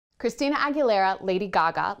Christina Aguilera, Lady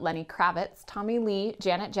Gaga, Lenny Kravitz, Tommy Lee,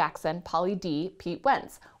 Janet Jackson, Pauly D, Pete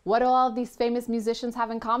Wentz. What do all of these famous musicians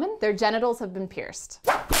have in common? Their genitals have been pierced.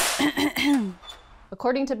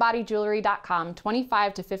 According to bodyjewelry.com,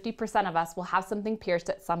 25 to 50% of us will have something pierced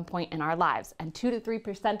at some point in our lives, and 2 to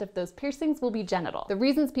 3% of those piercings will be genital. The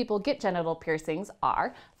reasons people get genital piercings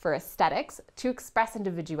are for aesthetics, to express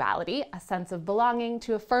individuality, a sense of belonging,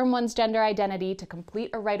 to affirm one's gender identity, to complete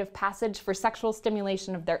a rite of passage for sexual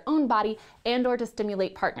stimulation of their own body, and/or to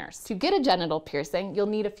stimulate partners. To get a genital piercing, you'll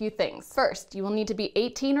need a few things. First, you will need to be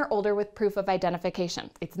 18 or older with proof of identification.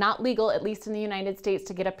 It's not legal, at least in the United States,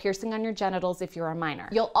 to get a piercing on your genitals if you're a minor.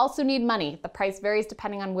 You'll also need money. The price varies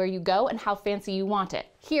depending on where you go and how fancy you want it.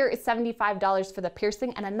 Here is $75 for the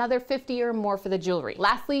piercing and another $50 or more for the jewelry.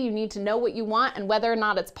 Lastly, you need to know what you want and whether or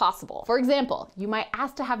not it's possible. For example, you might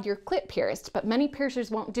ask to have your clit pierced, but many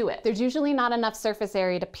piercers won't do it. There's usually not enough surface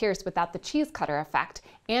area to pierce without the cheese cutter effect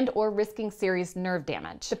and/or risking serious nerve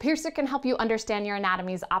damage. The piercer can help you understand your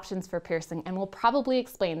anatomy's options for piercing and will probably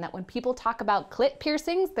explain that when people talk about clit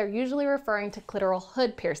piercings, they're usually referring to clitoral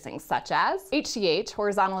hood piercings, such as HGH,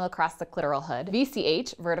 horizontal across the clitoral hood,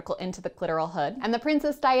 VCH, vertical into the clitoral hood, and the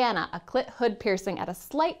Princess Diana, a clit hood piercing at a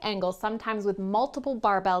slight angle, sometimes with multiple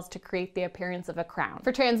barbells to create the appearance of a crown.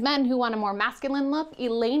 For trans men who want a more masculine look,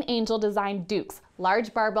 Elaine Angel designed Dukes,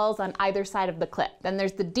 large barbells on either side of the clit. Then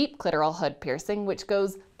there's the deep clitoral hood piercing, which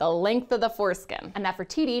goes the length of the foreskin. A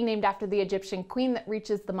Nefertiti, named after the Egyptian queen that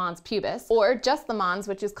reaches the mons pubis, or just the mons,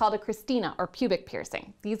 which is called a Christina or pubic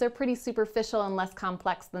piercing. These are pretty superficial and less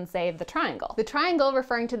complex than, say, the triangle. The triangle,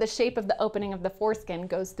 referring to the shape of the opening of the foreskin,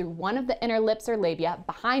 goes through one of the inner lips or labia,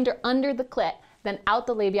 behind or under the clit, then out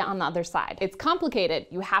the labia on the other side. It's complicated.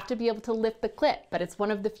 You have to be able to lift the clit, but it's one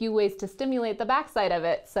of the few ways to stimulate the backside of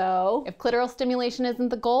it. So if clitoral stimulation isn't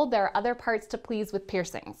the goal, there are other parts to please with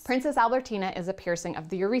piercings. Princess Albertina is a piercing of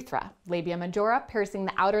the urethra. Labia majora, piercing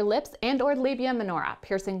the outer lips, and/or labia minora,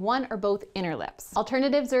 piercing one or both inner lips.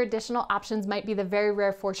 Alternatives or additional options might be the very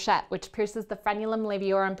rare fourchette, which pierces the frenulum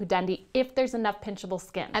labiorum pudendi if there's enough pinchable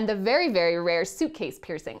skin, and the very, very rare suitcase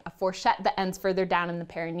piercing, a fourchette that ends further down in the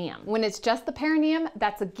perineum. When it's just the perineum,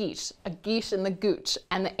 that's a guiche in the gooch,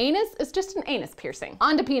 and the anus is just an anus piercing.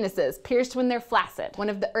 On to penises, pierced when they're flaccid. One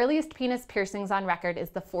of the earliest penis piercings on record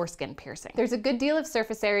is the foreskin piercing. There's a good deal of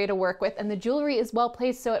surface area to work with, and the jewelry is well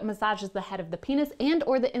placed so it massages the head of the penis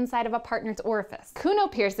and/or the inside of a partner's orifice. Kuno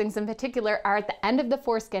piercings in particular are at the end of the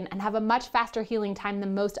foreskin and have a much faster healing time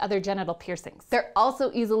than most other genital piercings. They're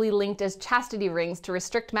also easily linked as chastity rings to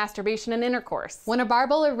restrict masturbation and intercourse. When a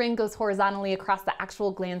barbel or ring goes horizontally across the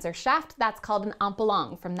actual glans or shaft, that's called an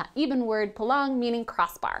ampalong, from the Ibn word palong, meaning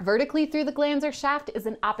crossbar. Vertically through the glans or shaft is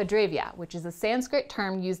an apodravia, which is a Sanskrit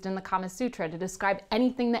term used in the Kama Sutra to describe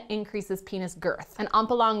anything that increases penis girth. An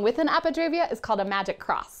ampalong with an apodravia is called a magic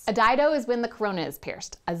cross. A dido is when the corona is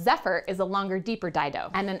pierced. A zephyr is a longer, deeper dido.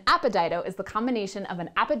 And an apodido is the combination of an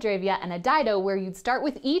apodravia and a dido, where you'd start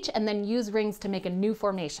with each and then use rings to make a new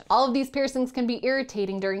formation. All of these piercings can be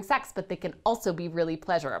irritating during sex, but they can also be really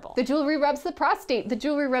pleasurable. The jewelry rubs the prostate, the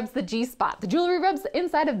jewelry rubs the G-spot, the jewelry rubs the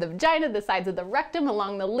inside of the vagina, the sides of the rectum,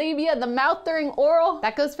 along the labia, the mouth during oral.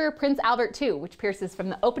 That goes for a Prince Albert too, which pierces from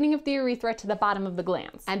the opening of the urethra to the bottom of the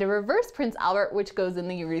glans. And a reverse Prince Albert, which goes in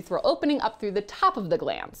the urethral opening up through the top of the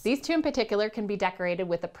glans. These two in particular can be decorated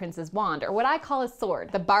with a prince's wand, or what I call a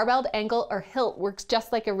sword. The barbelled angle or hilt works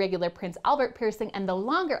just like a regular Prince Albert piercing, and the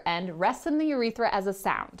longer end rests in the urethra as a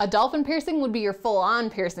sound. A dolphin piercing would be your full-on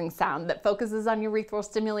piercing sound that focuses on urethral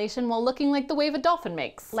stimulation while looking like the wave a dolphin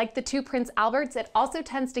makes. Like the two Prince Alberts, it also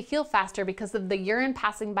tends to heal faster because of the urine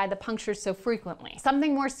passing by the punctures so frequently.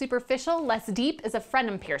 Something more superficial, less deep, is a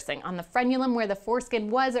frenum piercing on the frenulum, where the foreskin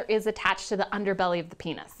was or is attached to the underbelly of the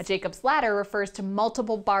penis. A Jacob's ladder refers to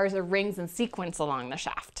multiple bars or rings in sequence along the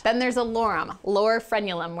shaft. Then there's a lorum, lower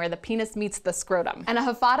frenulum, where the penis meets the scrotum. And a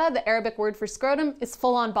hafada, the Arabic word for scrotum, is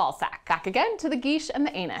full-on ball sack. Back again to the guiche and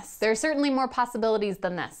the anus. There are certainly more possibilities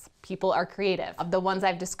than this. People are creative. Of the ones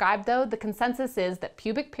I've described though, the consensus is that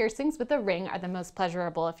pubic piercings with a ring are the most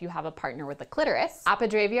pleasurable if you have a partner with a clitoris.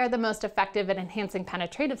 Apodravia are the most effective at enhancing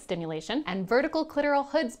penetrative stimulation, and vertical clitoral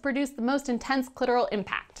hoods produce the most intense clitoral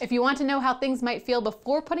impact. If you want to know how things might feel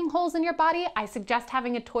before putting holes in your body, I suggest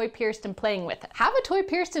having a toy pierced and playing with it. Have a toy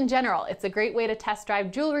pierced in general. It's a great way to test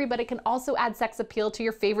drive jewelry, but it can also add sex appeal to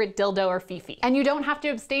your favorite dildo or fifi. And you don't have to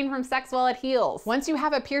abstain from sex while it heals. Once you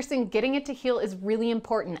have a piercing, getting it to heal is really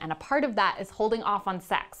important, and and a part of that is holding off on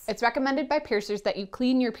sex. It's recommended by piercers that you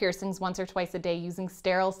clean your piercings once or twice a day using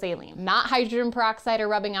sterile saline, not hydrogen peroxide or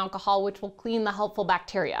rubbing alcohol, which will clean the helpful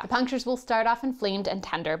bacteria. The punctures will start off inflamed and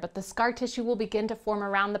tender, but the scar tissue will begin to form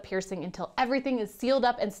around the piercing until everything is sealed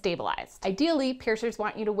up and stabilized. Ideally, piercers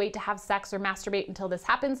want you to wait to have sex or masturbate until this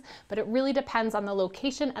happens, but it really depends on the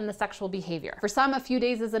location and the sexual behavior. For some, a few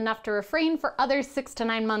days is enough to refrain. For others, 6 to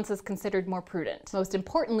 9 months is considered more prudent. Most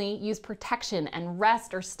importantly, use protection and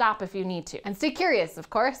rest or stop if you need to. And stay curious, of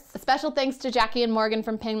course. A special thanks to Jackie and Morgan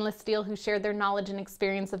from Painless Steel, who shared their knowledge and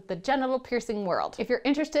experience of the genital piercing world. If you're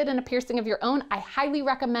interested in a piercing of your own, I highly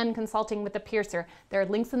recommend consulting with a piercer. There are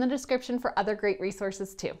links in the description for other great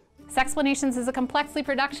resources too. Sexplanations is a Complexly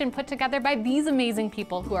production put together by these amazing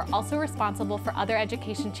people who are also responsible for other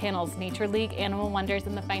education channels, Nature League, Animal Wonders,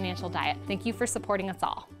 and The Financial Diet. Thank you for supporting us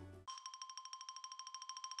all.